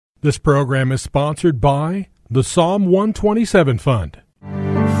This program is sponsored by the Psalm 127 Fund.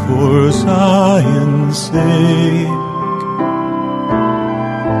 For Zion's sake,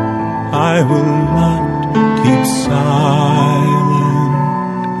 I will not keep silent.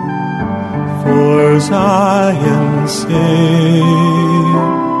 For Zion's sake,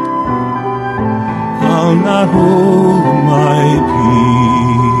 I'll not hold my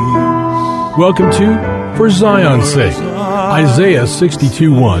peace. Welcome to For Zion's Sake. Isaiah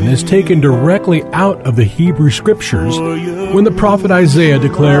 62:1 is taken directly out of the Hebrew Scriptures when the prophet Isaiah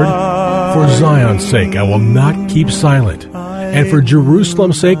declared, "For Zion's sake I will not keep silent, and for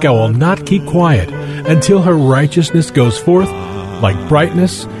Jerusalem's sake I will not keep quiet, until her righteousness goes forth like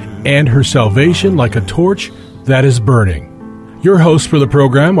brightness, and her salvation like a torch that is burning." Your hosts for the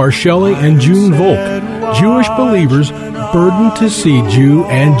program are Shelley and June Volk, Jewish believers burdened to see Jew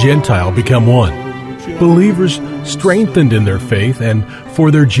and Gentile become one. Believers strengthened in their faith and for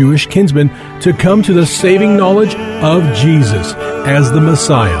their Jewish kinsmen to come to the saving knowledge of Jesus as the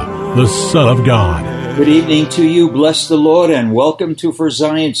Messiah, the Son of God. Good evening to you. Bless the Lord and welcome to For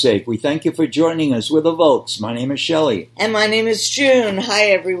Zion's Sake. We thank you for joining us. We're the Volks. My name is Shelley. And my name is June. Hi,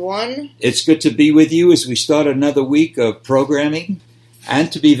 everyone. It's good to be with you as we start another week of programming.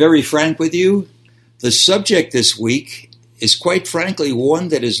 And to be very frank with you, the subject this week is quite frankly one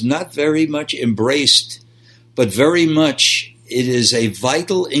that is not very much embraced, but very much it is a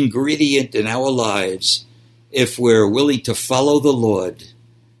vital ingredient in our lives if we're willing to follow the Lord.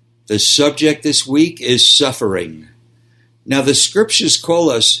 The subject this week is suffering. Now the scriptures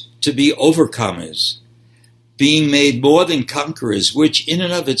call us to be overcomers, being made more than conquerors, which in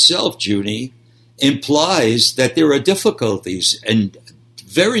and of itself, Junie, implies that there are difficulties and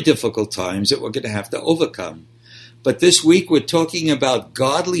very difficult times that we're going to have to overcome. But this week we're talking about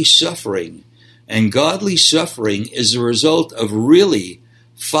godly suffering, and godly suffering is a result of really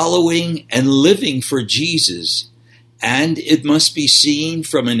following and living for Jesus, and it must be seen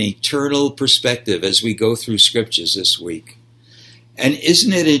from an eternal perspective as we go through scriptures this week. And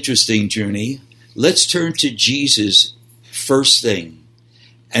isn't it interesting, Junie? Let's turn to Jesus first thing.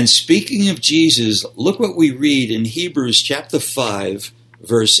 And speaking of Jesus, look what we read in Hebrews chapter 5,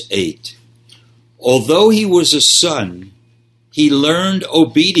 verse 8. Although he was a son, he learned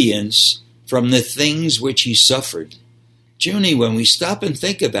obedience from the things which he suffered. Junie, when we stop and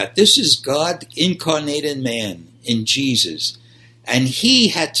think about this, is God incarnated man in Jesus, and he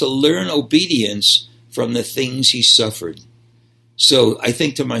had to learn obedience from the things he suffered. So I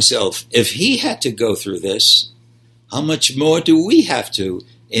think to myself, if he had to go through this, how much more do we have to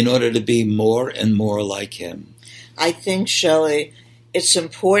in order to be more and more like him? I think, Shelley, it's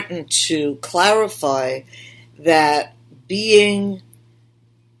important to clarify that being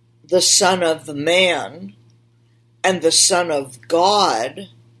the Son of the Man and the Son of God,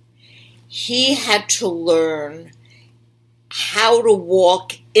 he had to learn how to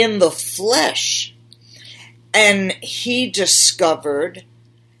walk in the flesh. And he discovered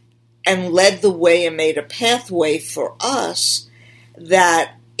and led the way and made a pathway for us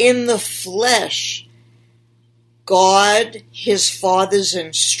that in the flesh, God, his Father's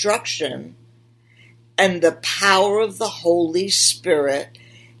instruction, and the power of the Holy Spirit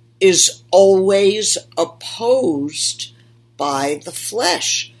is always opposed by the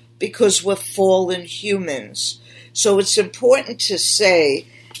flesh because we're fallen humans. So it's important to say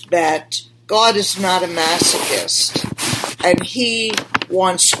that God is not a masochist, and he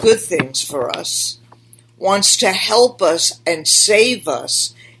wants good things for us, wants to help us and save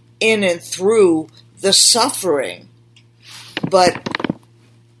us in and through the suffering. But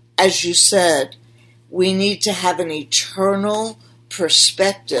as you said, we need to have an eternal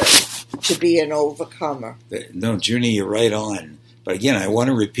perspective to be an overcomer. No, Junie, you're right on. But again, I want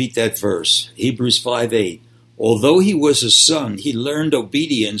to repeat that verse, Hebrews 5:8. Although he was a son, he learned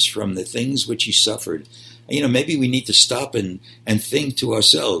obedience from the things which he suffered. Maybe we need to stop and think to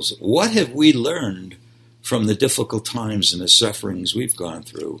ourselves, what have we learned from the difficult times and the sufferings we've gone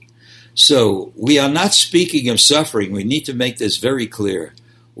through? So we are not speaking of suffering. We need to make this very clear.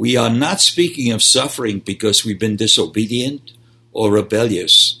 We are not speaking of suffering because we've been disobedient or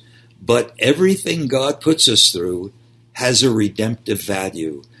rebellious, but everything God puts us through has a redemptive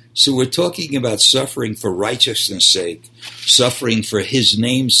value. So we're talking about suffering for righteousness' sake, suffering for his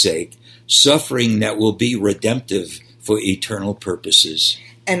name's sake, suffering that will be redemptive for eternal purposes.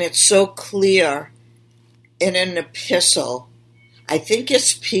 And it's so clear in an epistle, I think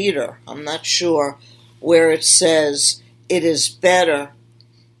it's Peter, I'm not sure, where it says it is better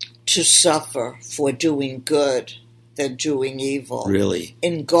to suffer for doing good than doing evil. Really?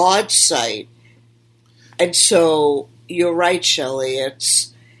 In God's sight. And so you're right, Shelley.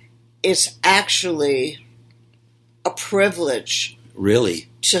 it's actually a privilege Really.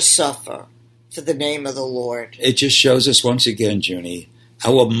 to suffer for the name of the Lord. It just shows us once again, Junie,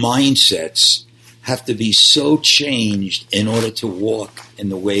 our mindsets have to be so changed in order to walk in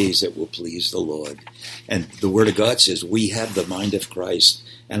the ways that will please the Lord. And the Word of God says we have the mind of Christ.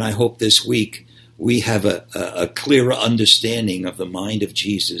 And I hope this week we have a clearer understanding of the mind of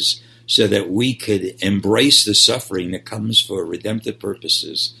Jesus so that we could embrace the suffering that comes for redemptive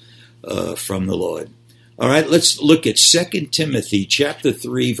purposes from the Lord. All right, let's look at 2 Timothy chapter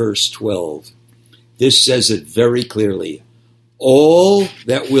 3, verse 12. This says it very clearly. All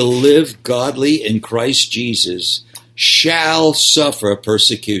that will live godly in Christ Jesus shall suffer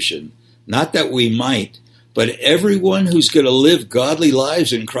persecution. Not that we might, but everyone who's going to live godly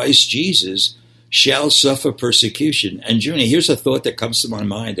lives in Christ Jesus shall suffer persecution. And Junie, here's a thought that comes to my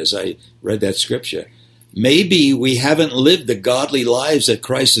mind as I read that scripture. Maybe we haven't lived the godly lives that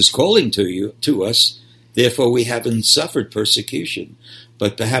Christ is calling to us, therefore we haven't suffered persecution.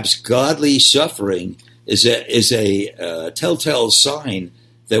 But perhaps godly suffering is a telltale sign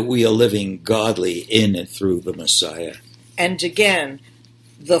that we are living godly in and through the Messiah. And again,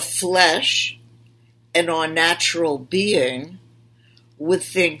 the flesh and our natural being would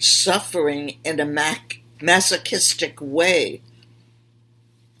think suffering in a masochistic way.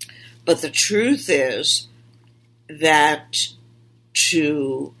 But the truth is that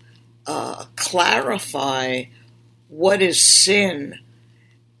to clarify what is sin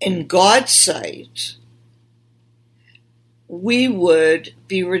in God's sight, we would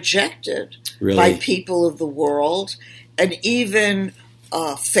be rejected by people of the world and even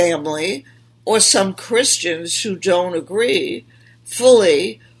family or some Christians who don't agree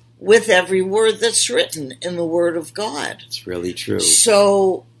fully with every word that's written in the Word of God. It's really true.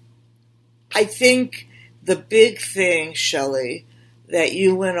 So I think the big thing, Shelley, that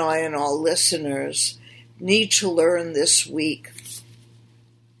you and I and all listeners need to learn this week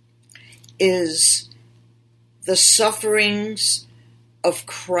is the sufferings of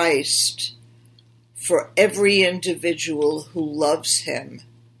Christ for every individual who loves him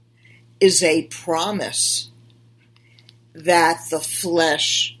is a promise that the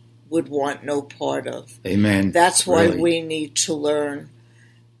flesh would want no part of. Amen. That's why Really. we need to learn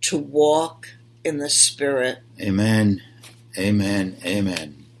to walk in the Spirit. Amen. Amen.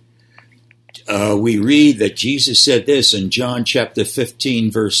 Amen. We read that Jesus said this in John chapter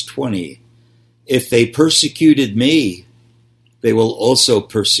 15, verse 20. If they persecuted me, they will also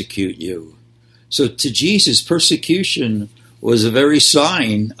persecute you. So to Jesus, persecution was a very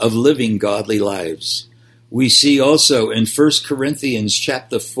sign of living godly lives. We see also in 1 Corinthians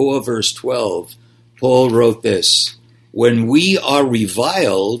chapter 4, verse 12, Paul wrote this, when we are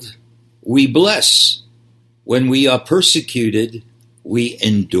reviled, we bless. When we are persecuted, we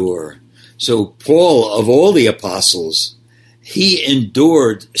endure. So Paul, of all the apostles, he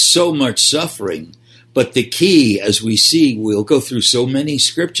endured so much suffering. But the key, as we see, we'll go through so many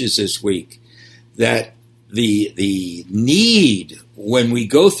scriptures this week, that the need when we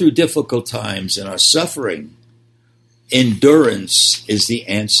go through difficult times and are suffering, endurance is the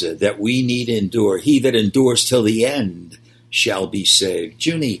answer, that we need to endure. He that endures till the end shall be saved.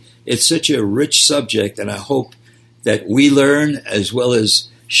 Junie, it's such a rich subject, and I hope that we learn, as well as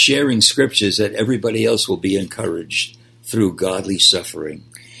sharing scriptures, that everybody else will be encouraged through godly suffering.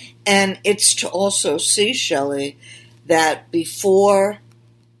 And it's to also see, Shelley, that before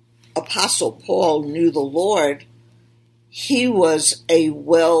Apostle Paul knew the Lord, he was a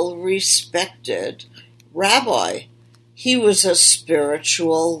well-respected rabbi. He was a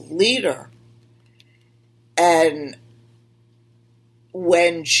spiritual leader. And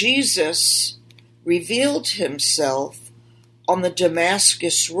when Jesus revealed himself on the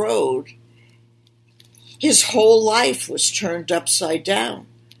Damascus Road, his whole life was turned upside down.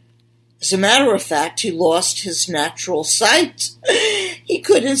 As a matter of fact, he lost his natural sight. He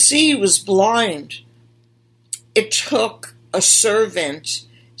couldn't see, he was blind. It took a servant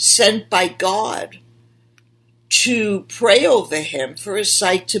sent by God to pray over him for his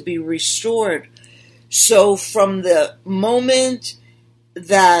sight to be restored. So from the moment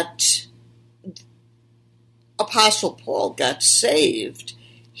that Apostle Paul got saved,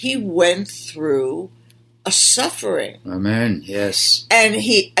 he went through a suffering. Amen. Yes. And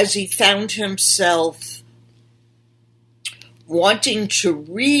as he found himself wanting to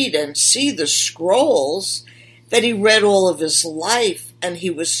read and see the scrolls that he read all of his life, and he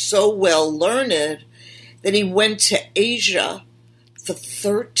was so well learned that he went to Asia for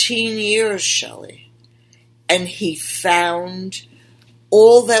 13 years, Shelley, and he found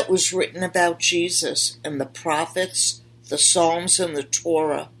all that was written about Jesus in the prophets, the Psalms, and the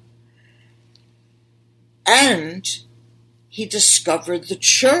Torah. And he discovered the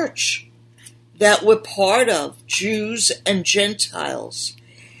church that we're part of, Jews and Gentiles.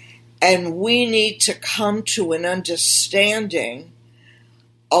 And we need to come to an understanding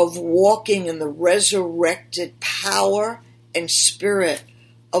of walking in the resurrected power and spirit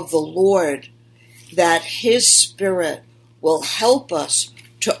of the Lord, that his spirit will help us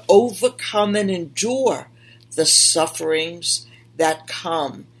to overcome and endure the sufferings that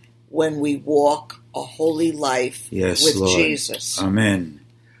come when we walk a holy life with Lord. Jesus. Amen.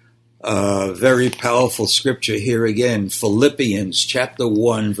 Very powerful scripture here again, Philippians chapter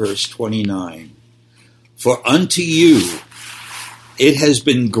 1, verse 29. For unto you it has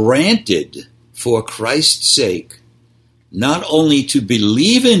been granted for Christ's sake not only to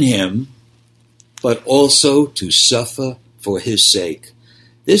believe in him, but also to suffer for his sake.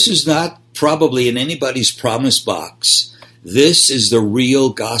 This is not probably in anybody's promise box. This is the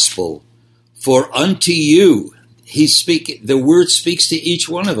real gospel. For unto you, the word speaks to each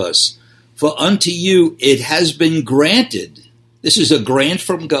one of us. For unto you it has been granted. This is a grant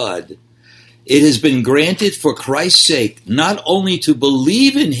from God. It has been granted for Christ's sake, not only to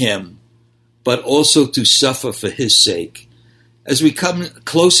believe in him, but also to suffer for his sake. As we come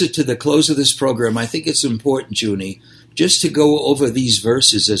closer to the close of this program, I think it's important, Junie, just to go over these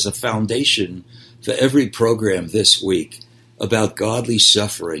verses as a foundation for every program this week about godly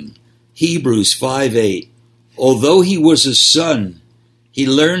suffering. Hebrews 5:8. Although he was a son, he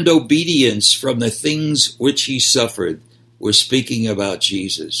learned obedience from the things which he suffered. We're speaking about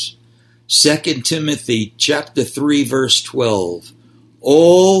Jesus. 2 Timothy chapter 3, verse 12.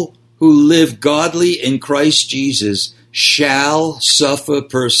 All who live godly in Christ Jesus shall suffer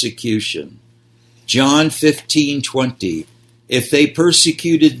persecution. John 15:20. If they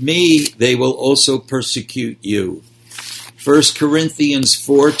persecuted me, they will also persecute you. 1 Corinthians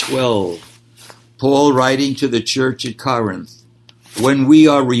 4:12. Paul writing to the church at Corinth. When we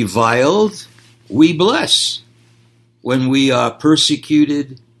are reviled, we bless. When we are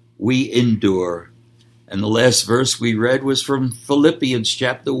persecuted, we endure. And the last verse we read was from Philippians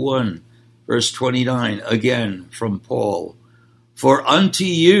chapter 1, verse 29, again from Paul. For unto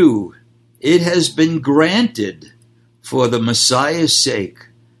you it has been granted for the Messiah's sake,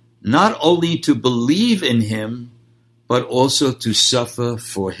 not only to believe in him, but also to suffer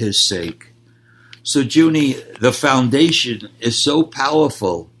for his sake. So, Junie, the foundation is so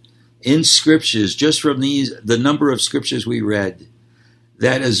powerful in scriptures, just from the number of scriptures we read,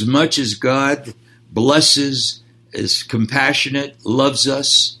 that as much as God blesses, is compassionate, loves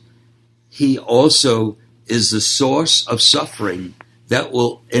us, he also is the source of suffering that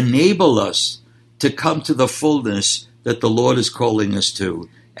will enable us to come to the fullness that the Lord is calling us to.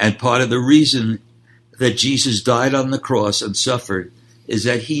 And part of the reason that Jesus died on the cross and suffered is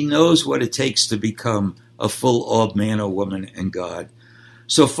that he knows what it takes to become a full-orbed man or woman in God.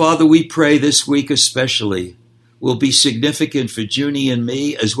 So, Father, we pray this week especially will be significant for Junie and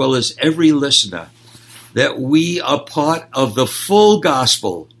me, as well as every listener, that we are part of the full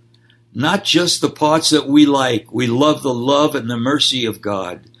gospel, not just the parts that we like. We love the love and the mercy of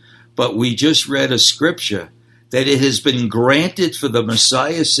God, but we just read a scripture that it has been granted for the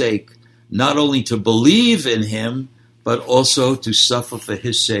Messiah's sake, not only to believe in him, but also to suffer for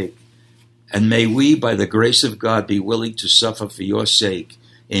his sake. And may we, by the grace of God, be willing to suffer for your sake.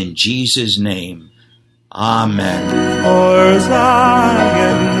 In Jesus' name, amen. For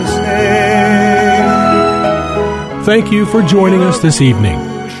Zion's sake. Thank you for joining us this evening.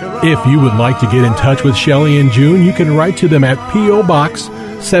 If you would like to get in touch with Shelley and June, you can write to them at P.O. Box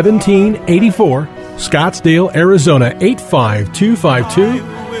 1784, Scottsdale, Arizona 85252.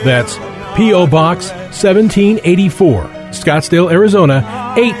 That's P.O. Box 1784, Scottsdale, Arizona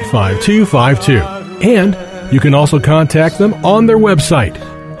 85252. And you can also contact them on their website,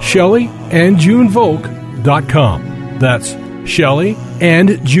 ShelleyandJuneVolk.com. That's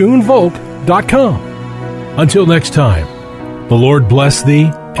ShelleyandJuneVolk.com. Until next time, the Lord bless thee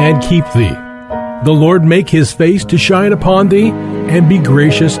and keep thee. The Lord make his face to shine upon thee and be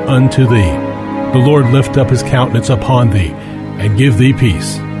gracious unto thee. The Lord lift up his countenance upon thee and give thee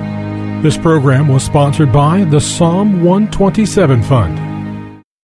peace. This program was sponsored by the Psalm 127 Fund.